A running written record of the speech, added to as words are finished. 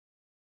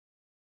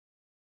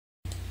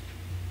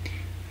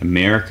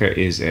America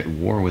is at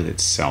war with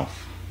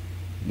itself.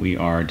 We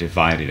are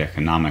divided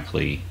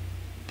economically,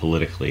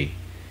 politically,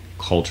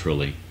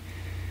 culturally.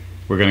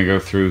 We're going to go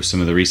through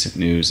some of the recent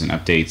news and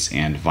updates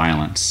and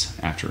violence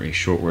after a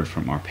short word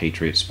from our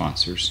Patriot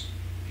sponsors.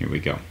 Here we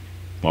go.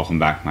 Welcome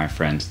back, my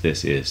friends.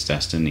 This is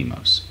Dustin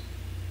Nemos.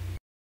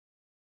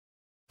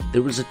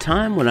 There was a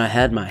time when I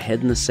had my head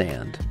in the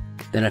sand.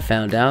 Then I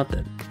found out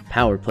that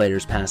power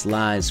players pass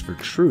lies for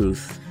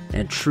truth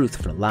and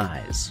truth for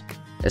lies,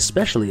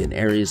 especially in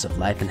areas of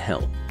life and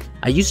health.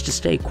 I used to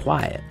stay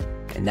quiet,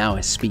 and now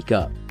I speak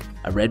up.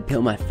 I red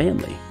pill my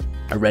family,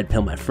 I red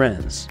pill my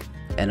friends,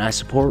 and I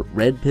support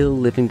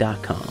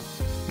redpillliving.com.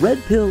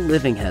 Red Pill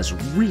Living has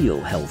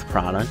real health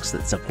products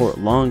that support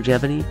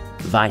longevity,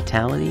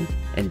 vitality,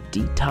 and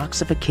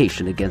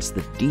detoxification against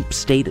the deep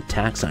state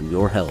attacks on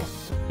your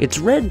health. It's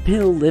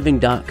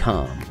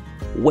redpillliving.com.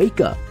 Wake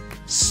up,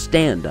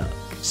 stand up,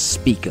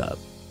 speak up.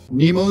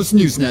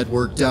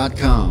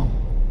 NemosNewsNetwork.com.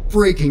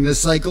 Breaking the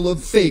cycle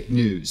of fake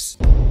news.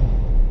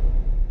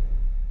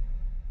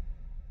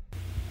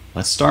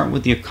 Let's start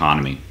with the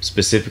economy,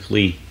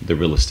 specifically the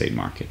real estate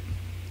market.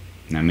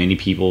 Now, many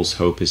people's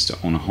hope is to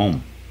own a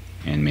home,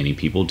 and many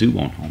people do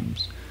own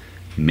homes.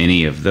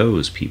 Many of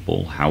those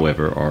people,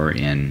 however, are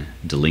in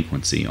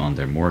delinquency on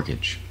their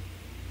mortgage.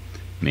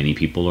 Many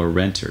people are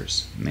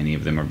renters. Many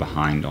of them are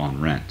behind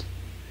on rent.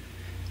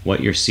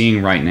 What you're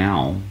seeing right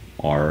now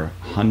are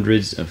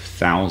hundreds of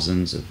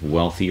thousands of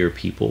wealthier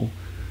people,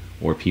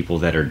 or people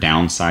that are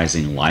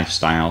downsizing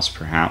lifestyles,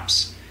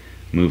 perhaps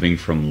moving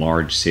from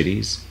large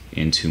cities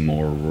into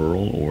more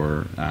rural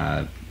or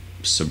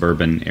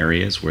suburban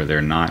areas where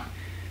they're not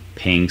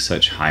paying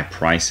such high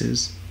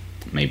prices.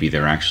 Maybe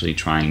they're actually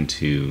trying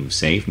to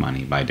save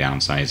money by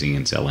downsizing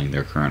and selling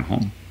their current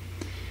home.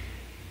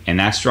 And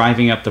that's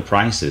driving up the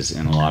prices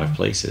in a lot of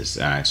places.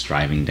 It's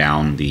driving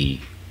down the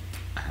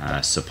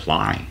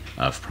supply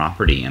of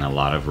property in a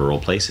lot of rural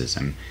places.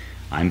 And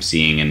I'm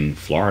seeing in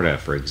Florida,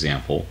 for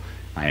example,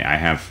 I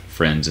have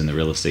friends in the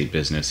real estate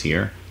business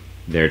here.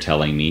 They're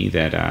telling me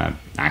that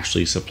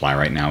actually supply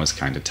right now is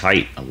kind of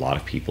tight. A lot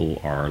of people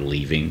are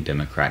leaving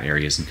Democrat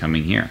areas and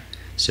coming here.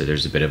 So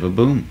there's a bit of a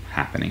boom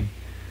happening.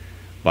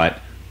 But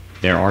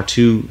there are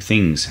two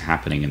things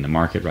happening in the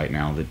market right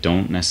now that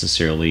don't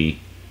necessarily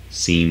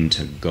seem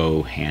to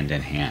go hand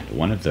in hand.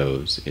 One of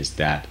those is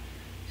that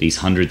these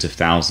hundreds of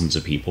thousands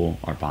of people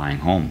are buying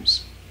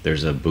homes.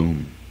 There's a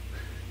boom.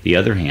 The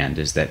other hand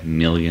is that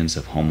millions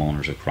of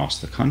homeowners across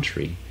the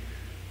country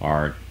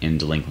are in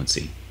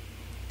delinquency.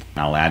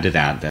 I'll add to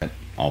that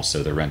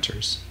also the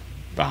renters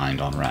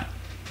behind on rent.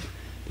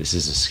 This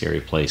is a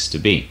scary place to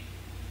be.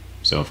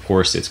 So of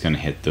course it's going to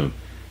hit the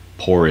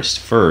poorest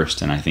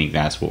first, and I think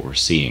that's what we're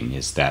seeing,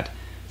 is that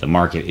the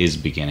market is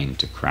beginning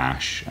to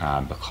crash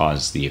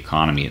because the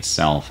economy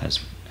itself has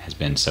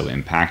been so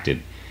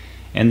impacted.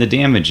 And the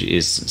damage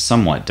is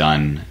somewhat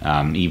done.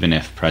 Even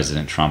if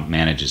President Trump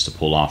manages to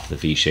pull off the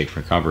V-shaped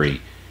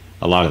recovery,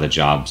 a lot of the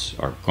jobs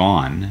are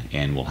gone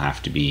and will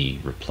have to be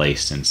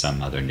replaced in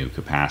some other new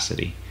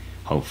capacity.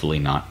 Hopefully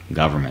not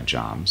government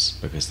jobs,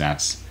 because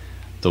that's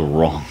the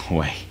wrong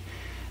way.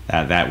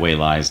 That way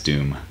lies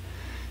doom.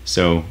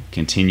 So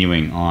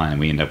continuing on,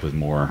 we end up with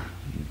more,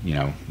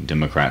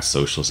 Democrats,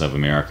 Socialists of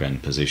America in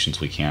positions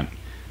we can't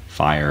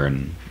fire,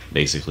 and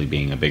basically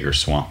being a bigger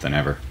swamp than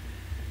ever.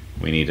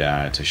 We need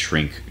to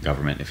shrink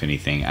government, if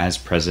anything, as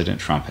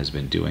President Trump has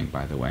been doing,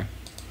 by the way.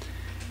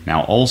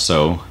 Now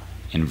also,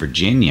 in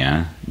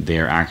Virginia,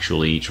 they're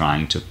actually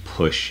trying to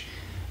push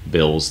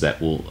bills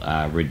that will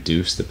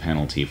reduce the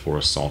penalty for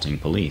assaulting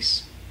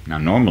police. Now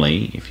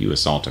normally, if you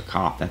assault a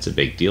cop, that's a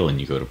big deal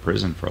and you go to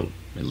prison for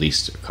at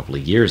least a couple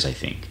of years, I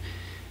think.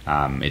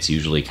 It's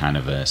usually kind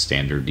of a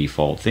standard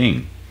default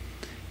thing.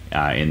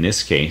 In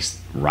this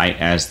case, right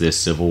as this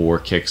civil war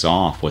kicks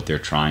off, what they're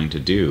trying to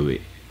do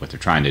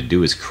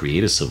is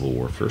create a civil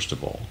war, first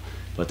of all,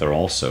 but they're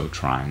also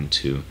trying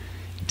to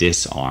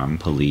disarm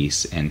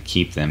police and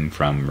keep them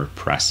from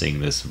repressing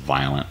this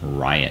violent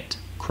riot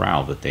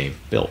crowd that they've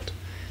built.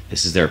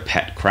 This is their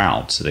pet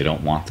crowd, so they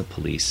don't want the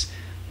police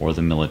or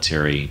the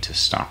military to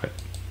stop it.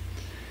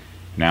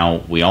 Now,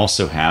 we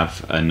also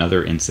have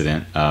another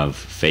incident of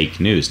fake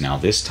news. Now,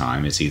 this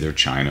time it's either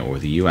China or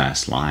the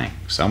U.S. lying.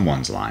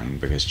 Someone's lying,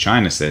 because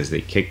China says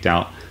they kicked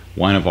out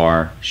one of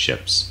our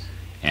ships,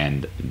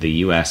 and the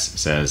U.S.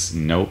 says,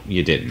 nope,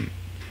 you didn't.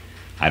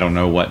 I don't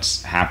know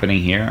what's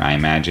happening here. I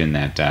imagine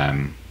that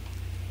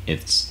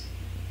it's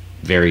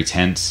very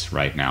tense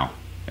right now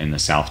in the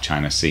South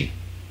China Sea,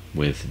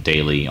 with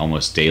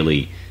almost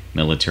daily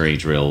military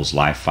drills,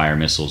 live fire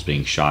missiles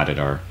being shot at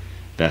our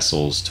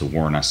vessels to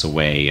warn us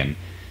away. And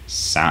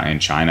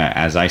China,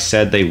 as I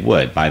said they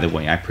would, by the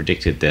way, I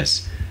predicted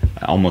this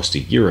almost a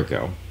year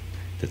ago,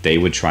 that they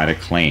would try to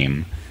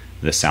claim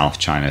the South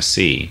China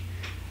Sea,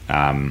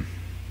 and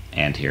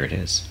here it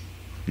is.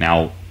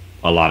 Now,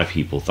 a lot of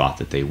people thought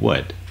that they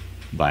would,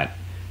 but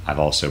I've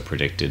also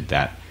predicted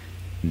that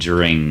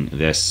during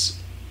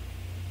this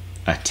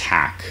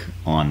attack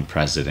on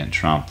President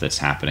Trump that's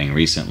happening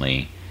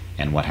recently,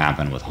 and what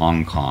happened with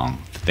Hong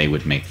Kong, that they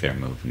would make their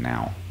move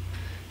now.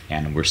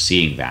 And we're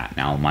seeing that.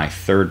 Now, my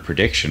third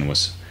prediction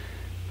was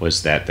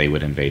that they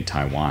would invade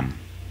Taiwan.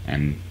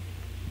 And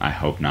I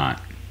hope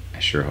not. I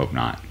sure hope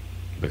not.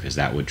 Because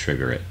that would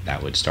trigger it.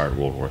 That would start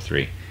World War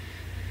III.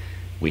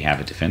 We have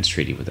a defense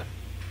treaty with them.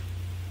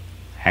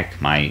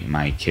 Heck,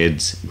 my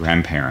kids'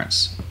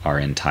 grandparents are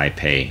in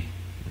Taipei,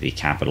 the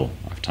capital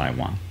of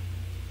Taiwan.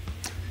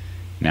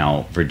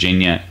 Now,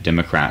 Virginia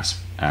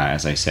Democrats,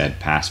 as I said,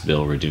 passed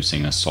bill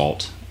reducing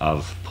assault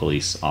of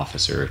police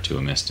officer to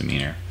a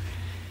misdemeanor.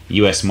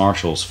 U.S.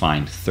 Marshals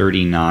find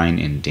 39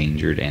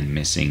 endangered and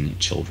missing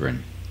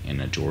children in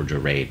a Georgia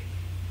raid.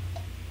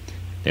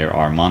 There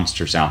are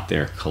monsters out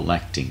there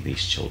collecting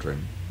these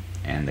children,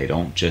 and they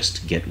don't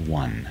just get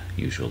one,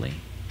 usually.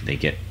 They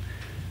get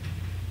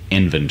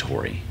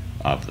inventory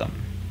of them.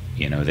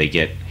 You know, they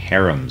get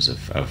harems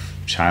of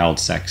child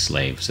sex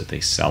slaves that they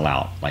sell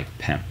out like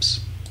pimps.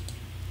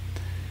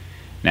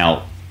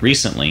 Now,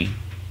 recently,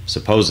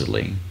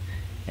 supposedly,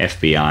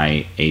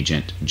 FBI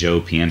agent Joe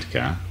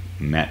Pientka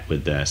met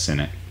with the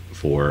Senate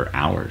for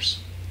hours.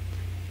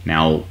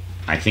 Now,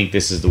 I think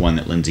this is the one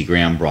that Lindsey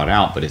Graham brought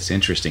out, but it's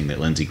interesting that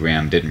Lindsey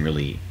Graham didn't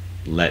really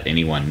let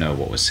anyone know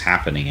what was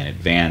happening in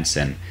advance,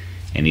 and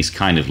he's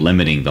kind of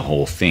limiting the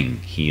whole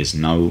thing. He is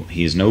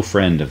no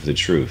friend of the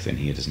truth, and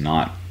he does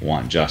not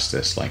want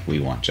justice like we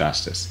want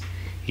justice.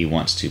 He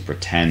wants to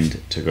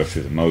pretend to go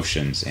through the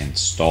motions and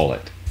stall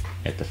it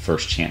at the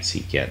first chance he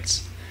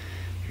gets,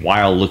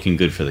 while looking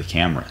good for the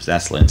cameras.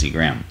 That's Lindsey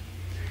Graham.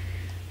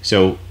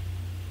 So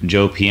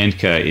Joe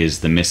Pientka is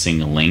the missing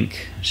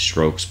link,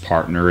 Strzok's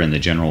partner in the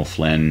General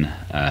Flynn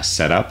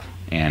setup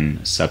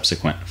and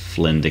subsequent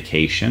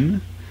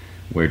Flyndication,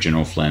 where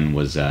General Flynn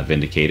was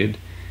vindicated.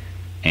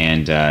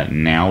 And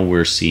now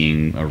we're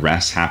seeing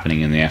arrests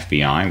happening in the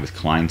FBI with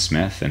Klein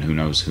Smith, and who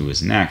knows who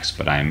is next.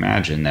 But I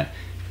imagine that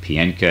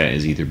Pientka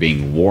is either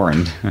being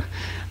warned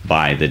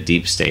by the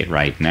deep state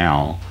right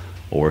now,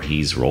 or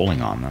he's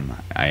rolling on them.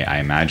 I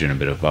imagine a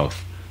bit of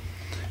both.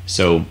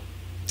 So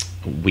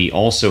we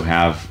also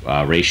have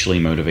racially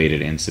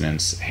motivated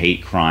incidents,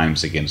 hate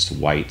crimes against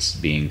whites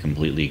being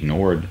completely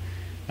ignored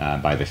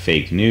by the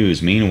fake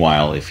news.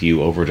 Meanwhile, if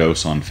you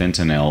overdose on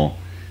fentanyl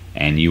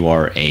and you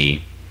are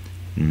a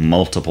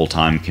multiple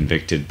time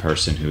convicted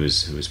person who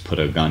has put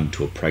a gun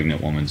to a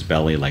pregnant woman's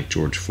belly like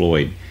George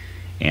Floyd,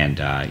 and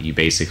you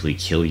basically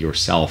kill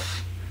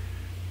yourself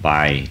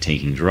by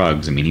taking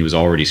drugs. I mean, he was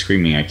already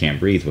screaming, "I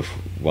can't breathe,"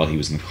 while he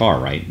was in the car,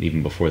 right?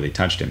 Even before they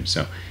touched him.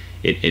 So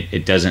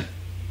it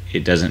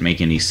doesn't make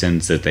any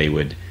sense that they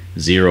would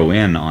zero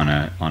in on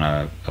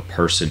a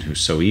person who's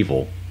so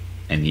evil,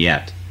 and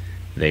yet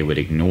they would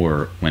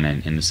ignore when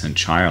an innocent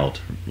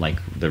child, like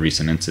the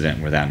recent incident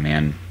where that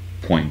man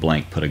point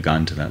blank put a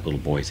gun to that little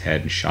boy's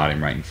head and shot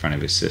him right in front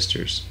of his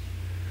sisters.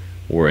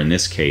 Or in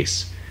this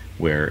case,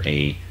 where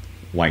a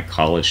white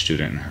college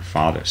student and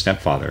her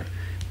stepfather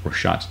were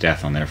shot to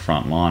death on their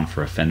front lawn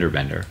for a fender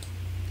bender.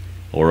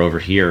 Or over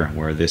here,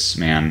 where this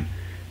man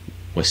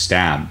was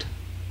stabbed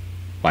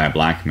by a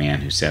black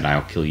man who said,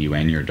 "I'll kill you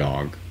and your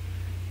dog,"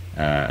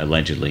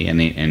 allegedly,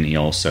 and he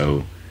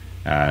also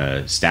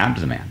stabbed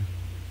the man,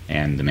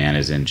 and the man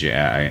is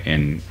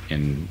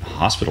in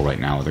hospital right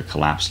now with a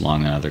collapsed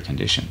lung and other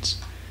conditions.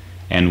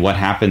 And what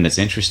happened that's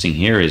interesting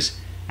here is,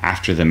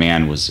 after the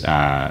man was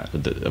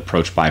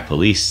approached by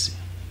police,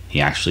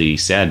 he actually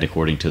said,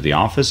 according to the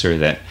officer,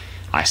 that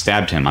 "I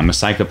stabbed him. I'm a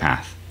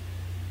psychopath,"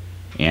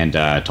 and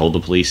told the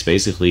police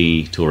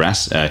basically to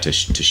arrest, to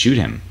shoot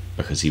him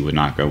because he would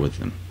not go with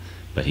them.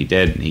 But he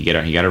did. He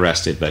got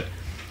arrested. But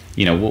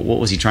you know, what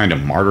was he trying to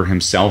martyr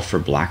himself for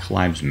Black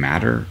Lives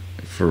Matter,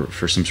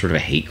 for some sort of a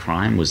hate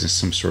crime? Was this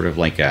some sort of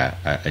like a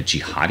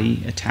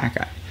jihadi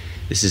attack?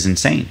 This is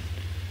insane.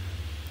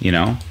 You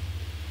know,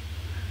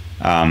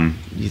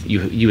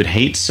 you would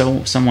hate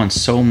someone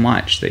so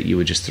much that you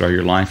would just throw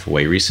your life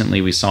away. Recently,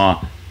 we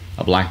saw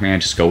a black man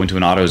just go into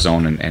an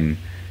AutoZone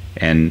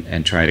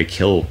and try to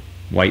kill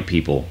white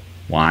people.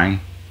 Why?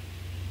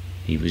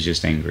 He was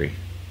just angry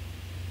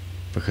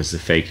because the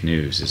fake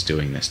news is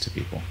doing this to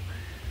people.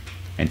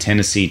 And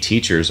Tennessee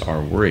teachers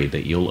are worried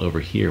that you'll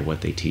overhear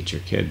what they teach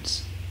your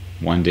kids.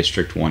 One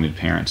district wanted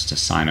parents to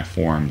sign a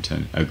form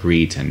to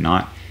agree to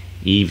not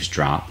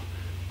eavesdrop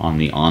on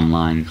the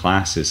online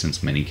classes,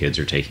 since many kids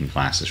are taking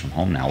classes from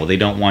home now. Well, they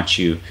don't want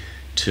you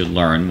to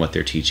learn what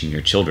they're teaching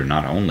your children,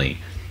 not only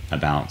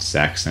about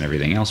sex and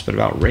everything else, but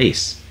about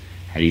race.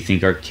 How do you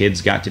think our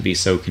kids got to be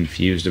so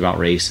confused about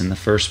race in the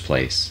first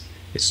place?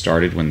 It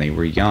started when they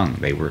were young.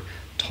 They were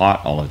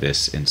taught all of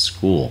this in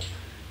school.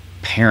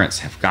 Parents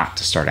have got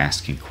to start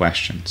asking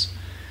questions.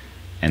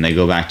 And they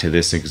go back to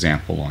this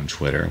example on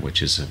Twitter,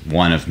 which is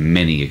one of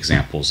many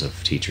examples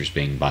of teachers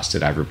being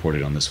busted. I've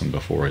reported on this one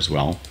before as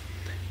well.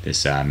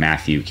 This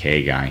Matthew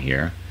K. guy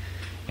here.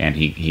 And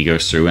he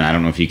goes through, and I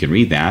don't know if you can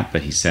read that,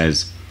 but he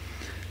says,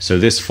 "So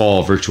this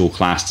fall, virtual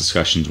class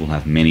discussions will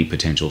have many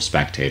potential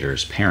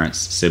spectators, parents,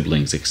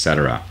 siblings,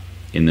 etc.,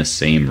 in the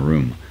same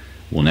room.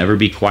 We'll never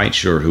be quite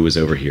sure who is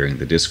overhearing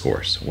the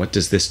discourse. What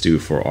does this do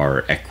for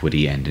our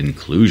equity and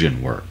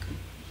inclusion work?"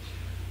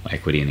 Well,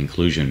 equity and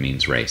inclusion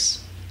means race.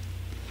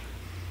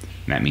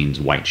 and that means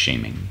white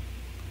shaming.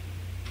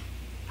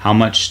 How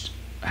much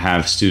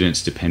have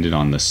students depended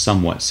on the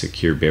somewhat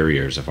secure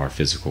barriers of our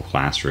physical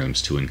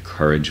classrooms to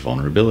encourage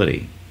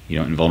vulnerability? You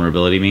know what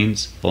vulnerability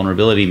means?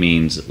 Vulnerability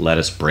means let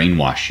us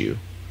brainwash you.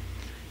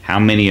 How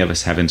many of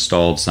us have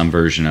installed some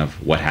version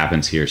of what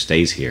happens here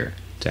stays here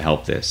to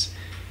help this?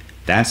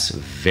 That's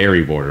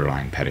very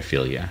borderline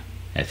pedophilia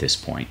at this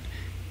point.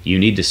 You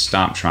need to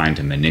stop trying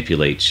to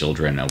manipulate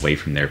children away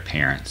from their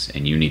parents,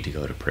 and you need to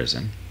go to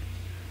prison.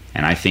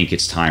 And I think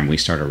it's time we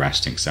start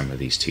arresting some of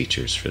these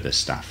teachers for this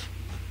stuff.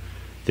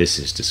 This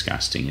is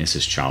disgusting. This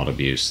is child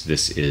abuse.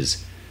 This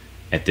is,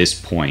 at this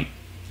point,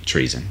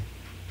 treason.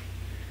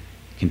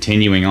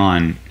 Continuing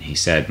on, he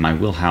said,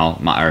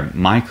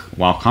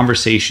 while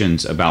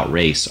conversations about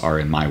race are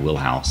in my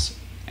wheelhouse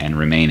and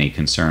remain a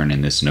concern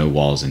in this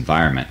no-walls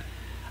environment,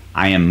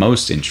 I am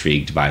most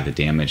intrigued by the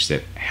damage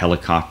that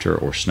helicopter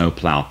or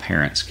snowplow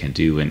parents can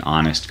do in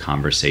honest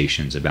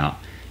conversations about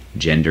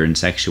gender and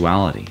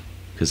sexuality,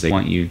 because they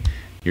want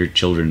your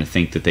children to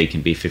think that they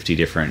can be 50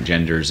 different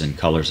genders and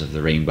colors of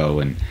the rainbow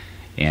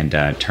and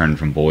turn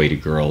from boy to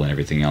girl and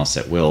everything else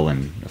at will.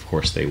 And of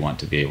course they want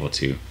to be able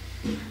to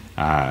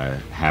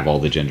have all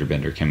the gender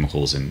bender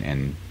chemicals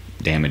and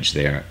damage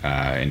their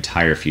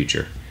entire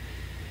future.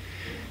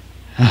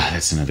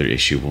 That's another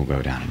issue we'll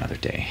go down another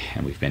day,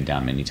 and we've been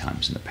down many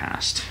times in the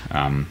past.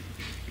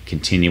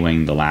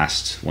 Continuing the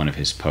last one of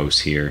his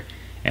posts here,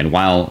 and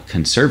while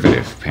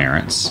conservative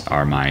parents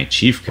are my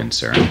chief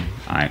concern,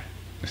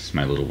 this is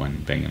my little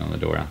one banging on the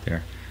door out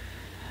there.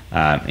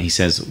 He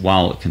says,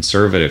 while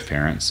conservative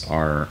parents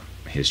are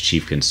his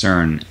chief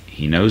concern,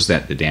 he knows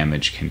that the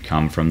damage can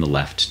come from the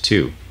left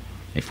too.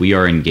 If we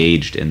are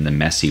engaged in the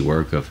messy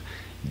work of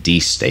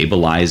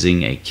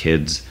destabilizing a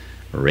kid's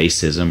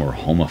racism or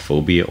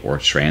homophobia or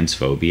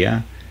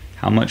transphobia,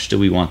 how much do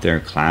we want their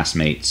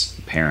classmates'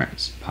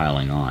 parents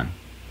piling on?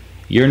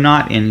 You're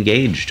not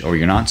engaged, or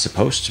you're not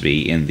supposed to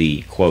be, in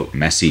the, quote,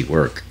 messy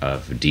work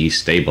of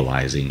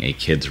destabilizing a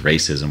kid's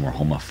racism or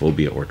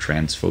homophobia or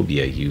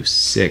transphobia, you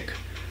sick.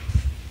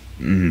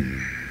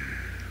 I'm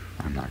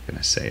not going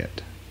to say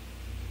it.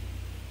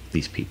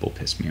 These people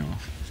piss me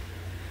off.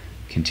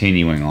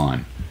 Continuing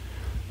on.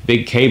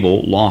 Big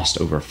Cable lost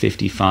over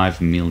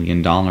 $55 million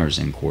in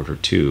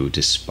Q2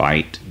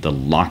 despite the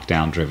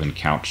lockdown-driven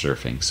couch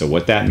surfing. So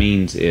what that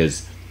means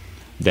is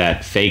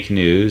that fake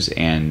news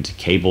and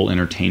cable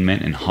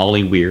entertainment and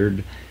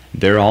Hollyweird,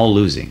 they're all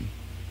losing.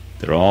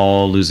 They're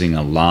all losing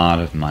a lot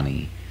of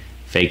money.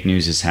 Fake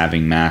news is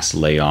having mass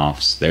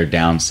layoffs. They're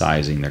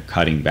downsizing. They're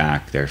cutting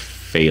back. They're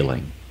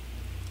failing.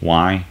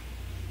 Why?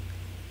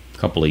 A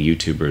couple of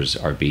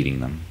YouTubers are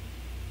beating them.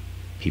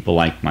 People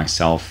like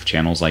myself,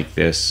 channels like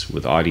this,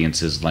 with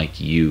audiences like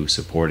you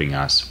supporting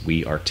us,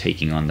 we are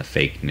taking on the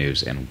fake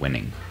news and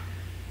winning.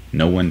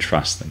 No one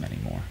trusts them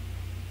anymore.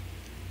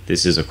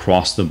 This is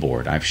across the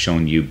board. I've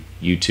shown you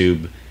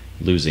YouTube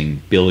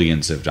losing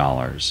billions of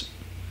dollars.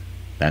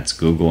 That's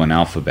Google and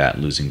Alphabet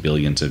losing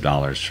billions of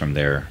dollars from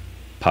their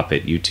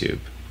puppet YouTube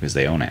because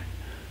they own it.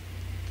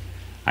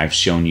 I've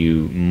shown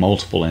you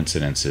multiple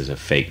incidences of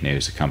fake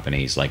news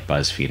companies like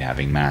BuzzFeed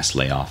having mass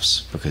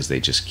layoffs because they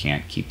just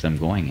can't keep them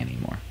going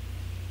anymore.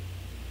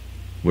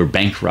 We're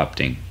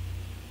bankrupting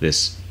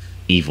this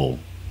evil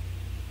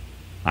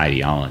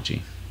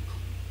ideology.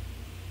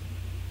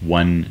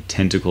 One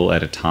tentacle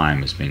at a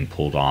time is being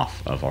pulled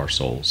off of our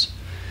souls.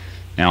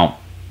 Now,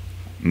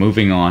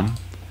 moving on,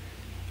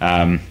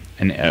 a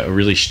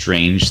really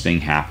strange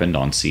thing happened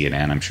on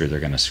CNN. I'm sure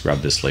they're going to scrub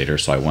this later,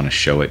 so I want to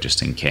show it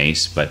just in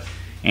case. But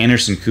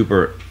Anderson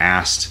Cooper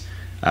asked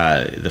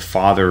the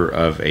father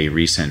of a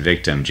recent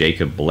victim,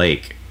 Jacob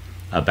Blake,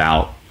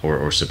 about,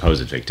 or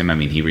supposed victim. I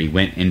mean, he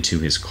went into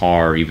his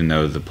car even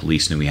though the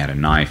police knew he had a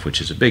knife,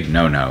 which is a big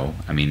no-no.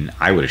 I mean,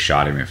 I would have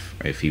shot him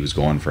if he was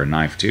going for a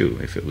knife too,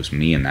 if it was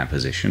me in that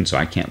position, so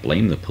I can't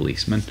blame the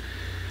policeman.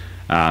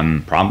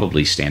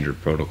 Probably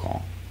standard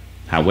protocol.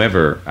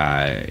 However,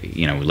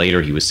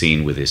 later he was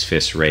seen with his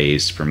fists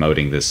raised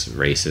promoting this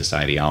racist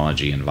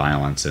ideology and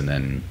violence, and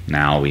then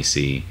now we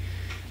see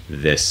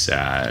this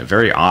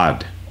very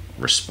odd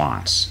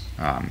response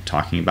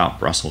talking about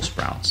Brussels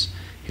sprouts.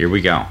 Here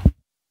we go.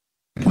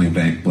 Point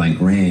blank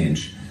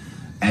range.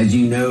 As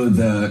you know,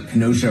 the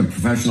Kenosha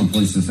Professional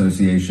Police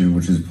Association,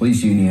 which is a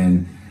police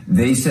union,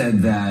 they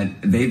said that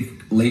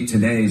late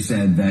today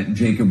said that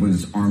Jacob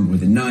was armed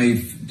with a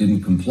knife,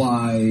 didn't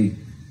comply,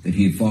 that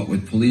he had fought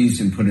with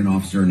police and put an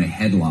officer in a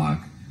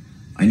headlock.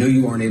 I know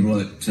you aren't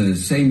able to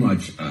say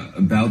much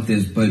about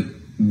this, but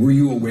were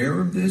you aware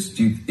of this?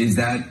 Is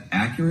that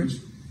accurate?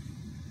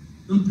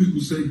 Some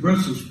people say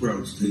Brussels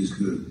sprouts taste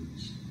good.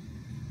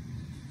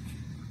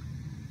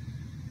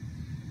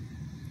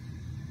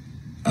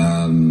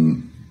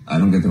 I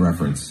don't get the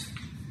reference.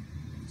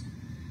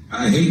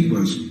 I hate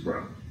Brussels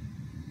sprouts.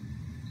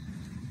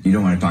 You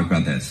don't want to talk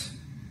about this?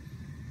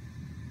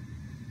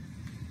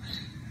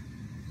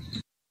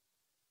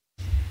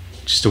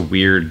 Just a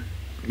weird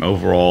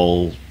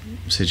overall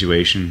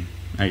situation,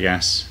 I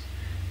guess.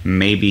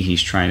 Maybe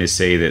he's trying to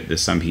say that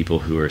there's some people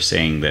who are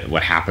saying that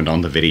what happened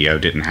on the video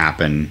didn't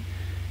happen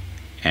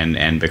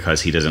and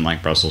because he doesn't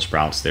like Brussels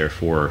sprouts,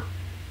 therefore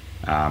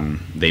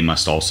they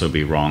must also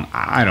be wrong.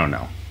 I don't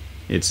know.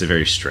 It's a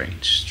very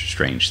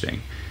strange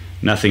thing.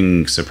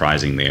 Nothing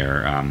surprising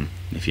there.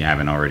 If you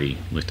haven't already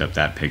looked up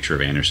that picture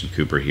of Anderson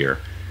Cooper here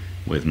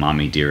with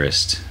Mommy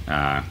Dearest,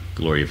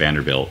 Gloria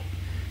Vanderbilt,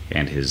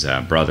 and his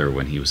brother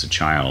when he was a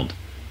child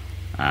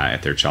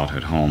at their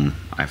childhood home.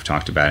 I've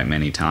talked about it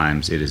many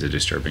times. It is a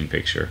disturbing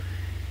picture.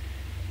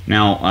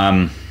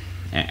 Now,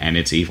 and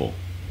it's evil.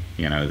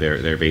 You know,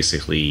 they're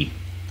basically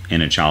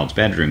in a child's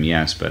bedroom,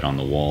 yes, but on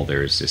the wall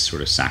there's this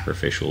sort of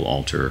sacrificial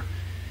altar,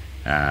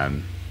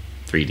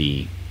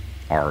 3D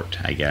art,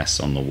 I guess,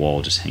 on the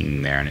wall just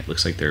hanging there, and it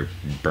looks like they're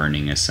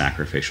burning a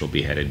sacrificial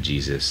beheaded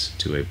Jesus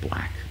to a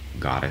black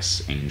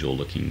goddess angel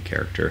looking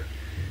character,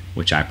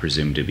 which I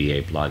presume to be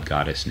a blood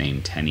goddess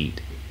named Tenit.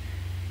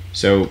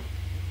 So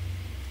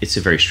it's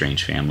a very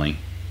strange family.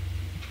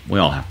 We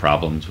all have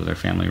problems with our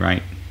family,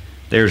 right?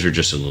 Theirs are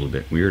just a little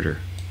bit weirder.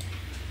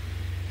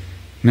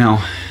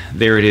 Now,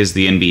 there it is,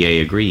 the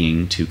NBA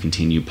agreeing to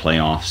continue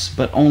playoffs,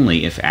 but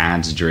only if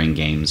ads during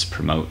games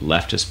promote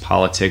leftist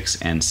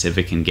politics and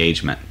civic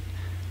engagement.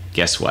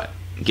 Guess what?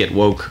 Get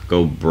woke,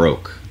 go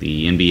broke.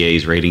 The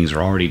NBA's ratings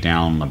are already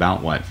down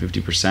about,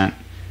 50%?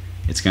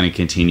 It's going to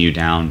continue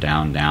down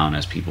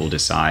as people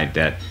decide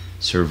that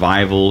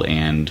survival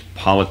and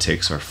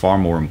politics are far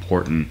more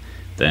important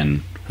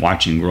than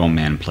watching grown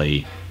men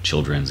play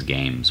children's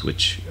games,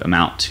 which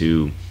amount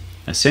to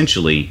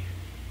essentially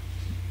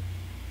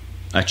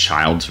a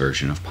child's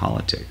version of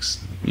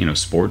politics. You know,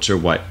 sports are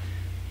what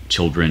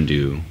children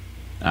do,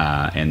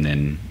 and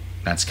then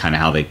that's kind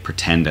of how they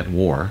pretend at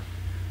war.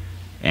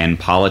 And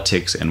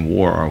politics and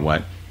war are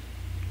what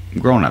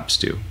grown-ups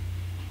do,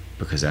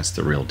 because that's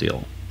the real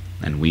deal.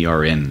 And we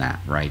are in that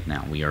right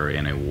now. We are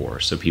in a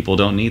war, so people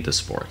don't need the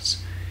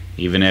sports.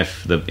 Even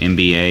if the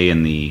NBA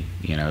and the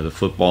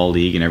football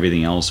league and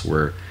everything else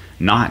were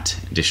not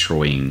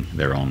destroying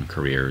their own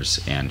careers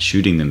and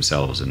shooting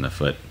themselves in the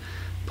foot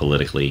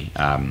politically,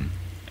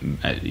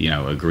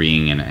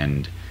 agreeing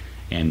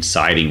and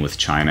siding with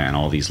China and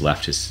all these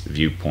leftist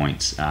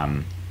viewpoints,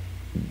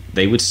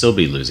 they would still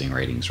be losing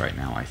ratings right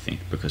now, I think,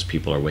 because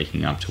people are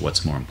waking up to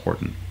what's more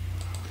important.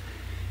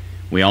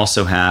 We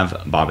also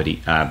have Bobby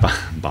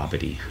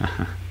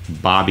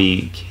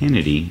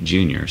Kennedy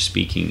Jr.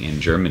 speaking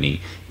in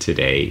Germany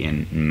today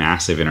in a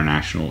massive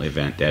international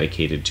event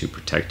dedicated to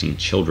protecting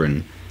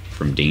children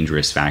from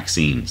dangerous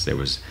vaccines. There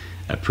was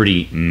a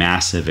pretty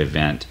massive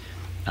event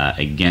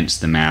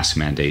against the mask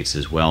mandates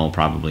as well.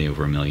 Probably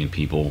over 1 million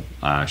people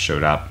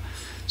showed up.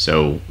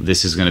 So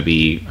this is going to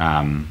be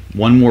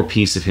one more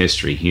piece of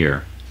history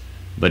here.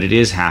 But it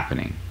is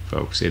happening,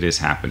 folks. It is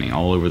happening.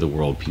 All over the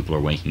world, people are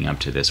waking up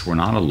to this. We're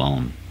not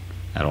alone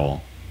at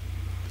all.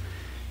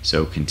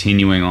 So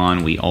continuing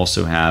on, we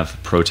also have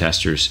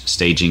protesters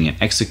staging an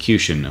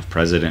execution of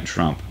President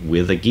Trump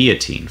with a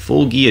guillotine,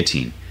 full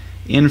guillotine,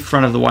 in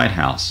front of the White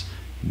House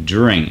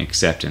during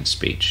acceptance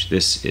speech.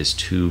 This is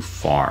too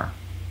far.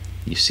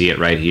 You see it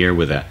right here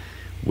with a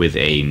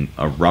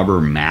rubber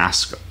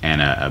mask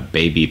and a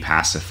baby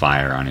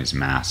pacifier on his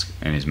mask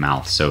and his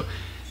mouth. So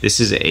this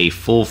is a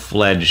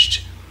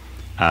full-fledged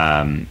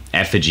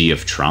effigy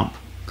of Trump,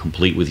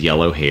 complete with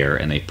yellow hair,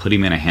 and they put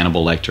him in a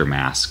Hannibal Lecter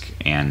mask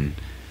and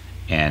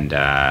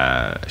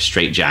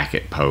straight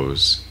jacket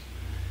pose.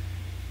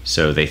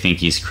 So they think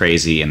he's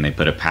crazy, and they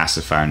put a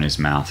pacifier in his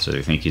mouth, so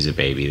they think he's a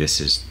baby. This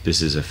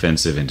is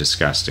offensive and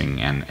disgusting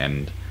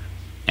and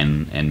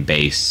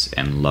base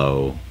and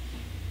low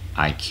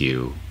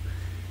IQ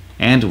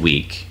and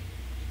weak.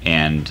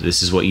 And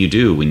this is what you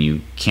do when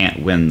you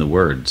can't win the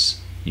words.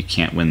 You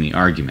can't win the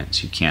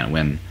arguments. You can't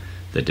win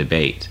the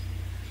debate.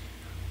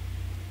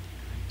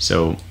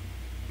 So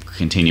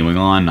continuing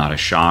on, not a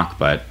shock,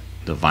 but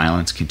the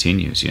violence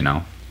continues,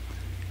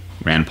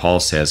 Rand Paul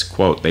says,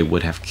 quote, "They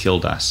would have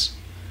killed us."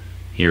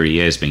 Here he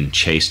is being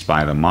chased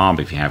by the mob.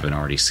 If you haven't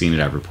already seen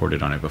it, I've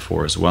reported on it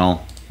before as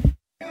well.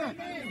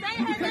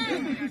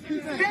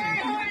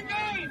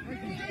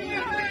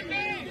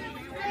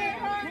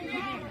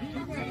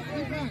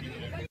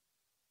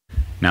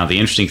 Now, the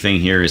interesting thing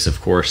here is, of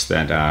course,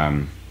 that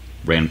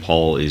Rand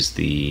Paul is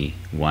the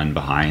one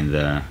behind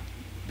the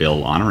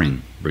bill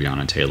honoring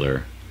Breonna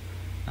Taylor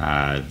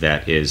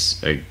that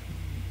is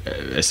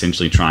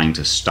essentially trying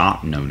to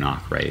stop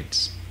no-knock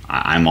raids.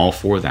 I'm all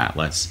for that.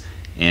 Let's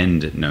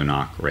end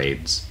no-knock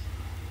raids.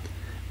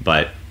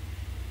 But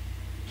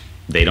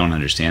they don't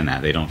understand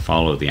that. They don't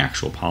follow the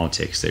actual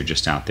politics. They're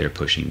just out there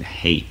pushing the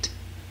hate,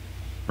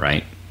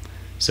 right?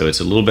 So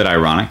it's a little bit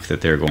ironic that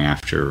they're going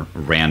after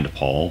Rand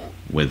Paul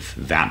with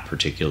that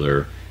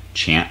particular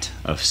chant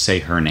of "say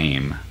her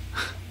name."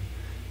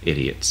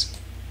 Idiots.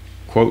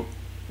 Quote,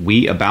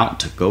 "We about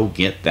to go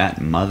get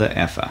that mother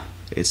effer.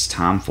 It's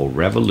time for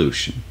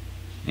revolution."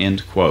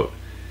 End quote.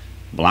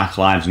 Black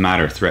Lives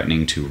Matter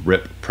threatening to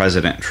rip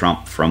President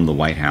Trump from the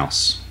White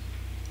House.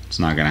 It's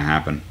not going to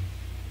happen.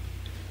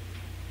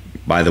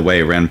 By the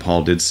way, Rand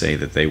Paul did say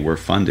that they were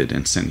funded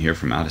and sent here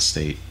from out of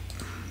state.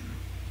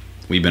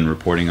 We've been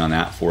reporting on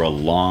that for a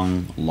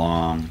long,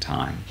 long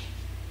time.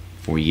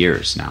 for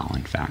years now,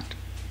 in fact.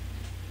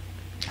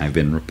 I've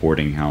been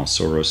reporting how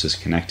Soros is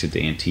connected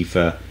to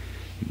Antifa,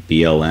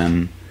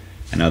 BLM,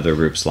 and other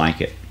groups like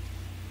it.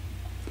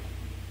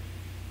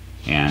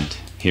 And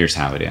here's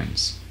how it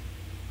ends.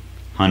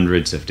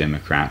 Hundreds of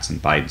Democrats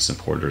and Biden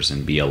supporters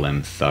and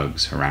BLM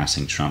thugs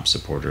harassing Trump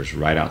supporters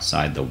right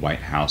outside the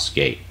White House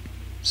gate,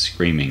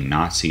 screaming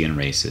Nazi and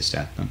racist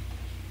at them.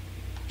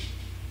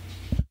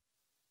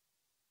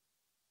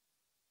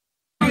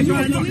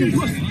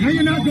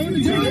 You're not going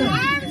to jail.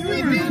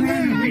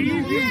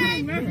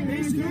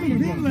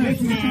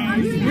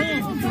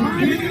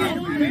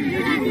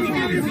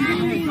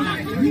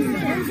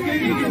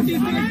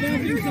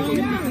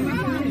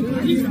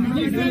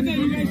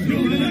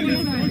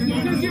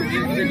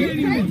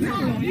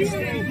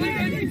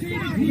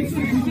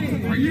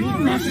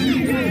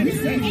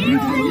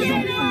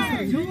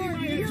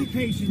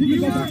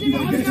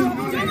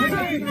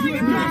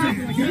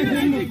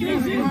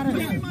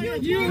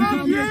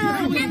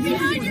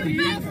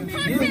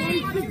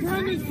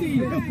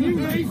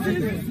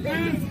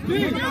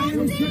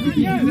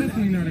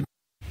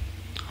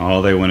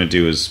 All they want to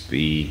do is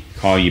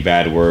call you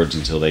bad words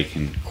until they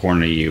can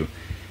corner you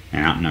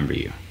and outnumber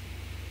you.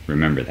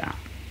 Remember that.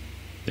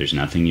 There's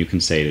nothing you can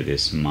say to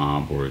this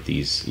mob or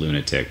these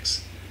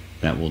lunatics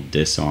that will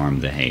disarm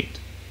the hate.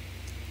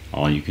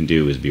 All you can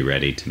do is be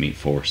ready to meet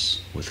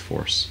force with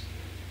force,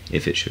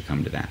 if it should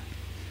come to that.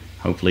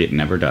 Hopefully it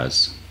never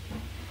does.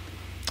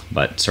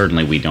 But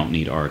certainly we don't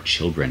need our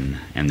children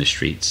in the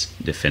streets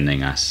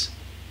defending us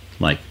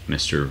like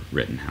Mr.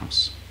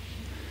 Rittenhouse.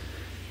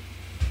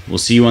 We'll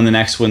see you on the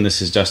next one.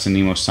 This is Dustin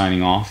Nemos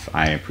signing off.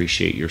 I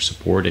appreciate your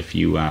support. If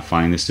you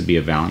find this to be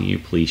of value,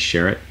 please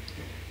share it.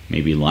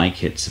 Maybe like,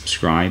 hit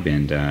subscribe,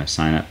 and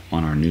sign up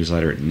on our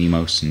newsletter at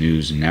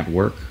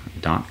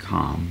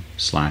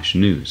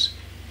nemosnewsnetwork.com/news.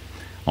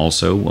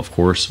 Also, of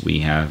course, we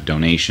have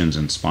donations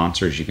and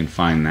sponsors. You can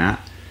find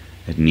that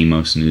at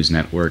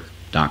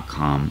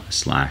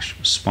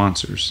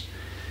nemosnewsnetwork.com/sponsors.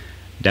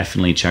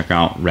 Definitely check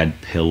out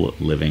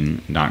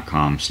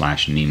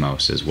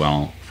redpillliving.com/Nemos as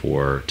well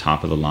for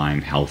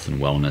top-of-the-line health and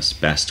wellness,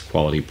 best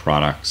quality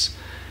products.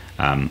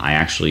 I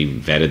actually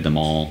vetted them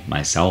all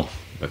myself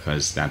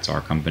because that's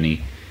our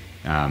company.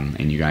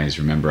 And you guys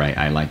remember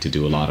I like to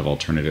do a lot of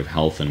alternative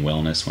health and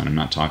wellness when I'm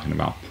not talking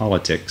about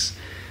politics.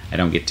 I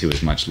don't get to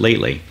as much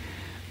lately,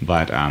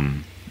 but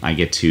I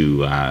get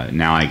to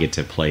now I get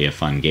to play a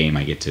fun game.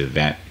 I get to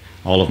vet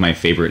all of my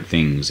favorite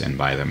things and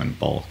buy them in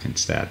bulk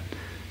instead.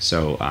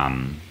 So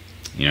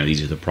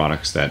these are the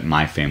products that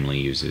my family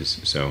uses.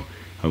 So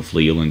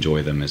hopefully you'll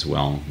enjoy them as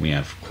well. We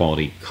have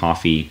quality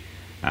coffee.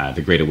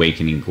 The Great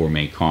Awakening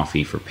Gourmet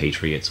Coffee for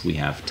Patriots. We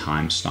have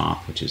Time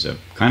Stop, which is a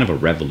kind of a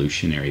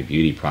revolutionary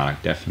beauty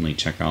product. Definitely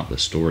check out the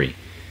story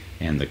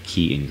and the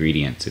key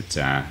ingredients. It's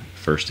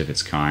first of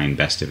its kind,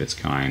 best of its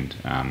kind,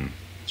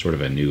 sort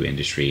of a new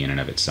industry in and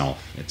of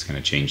itself. It's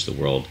going to change the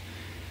world,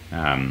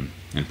 and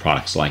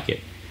products like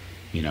it.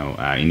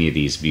 Any of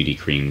these beauty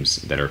creams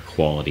that are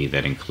quality,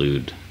 that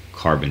include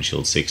Carbon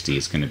Shield 60,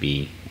 is going to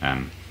be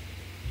kind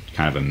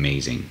of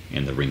amazing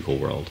in the wrinkle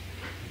world.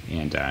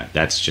 And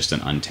that's just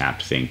an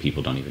untapped thing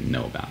people don't even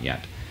know about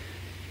yet.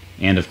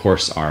 And of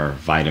course our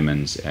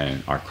vitamins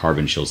and our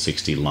Carbon Shield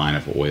 60 line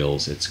of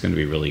oils. It's going to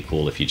be really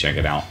cool if you check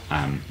it out.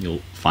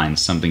 You'll find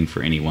something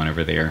for anyone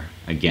over there.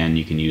 Again,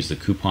 you can use the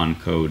coupon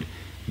code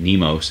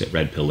NEMOS at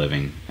Red Pill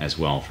Living as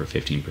well for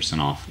 15%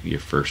 off your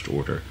first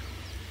order.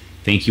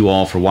 Thank you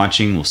all for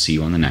watching. We'll see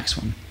you on the next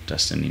one.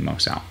 Dustin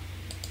Nemos out.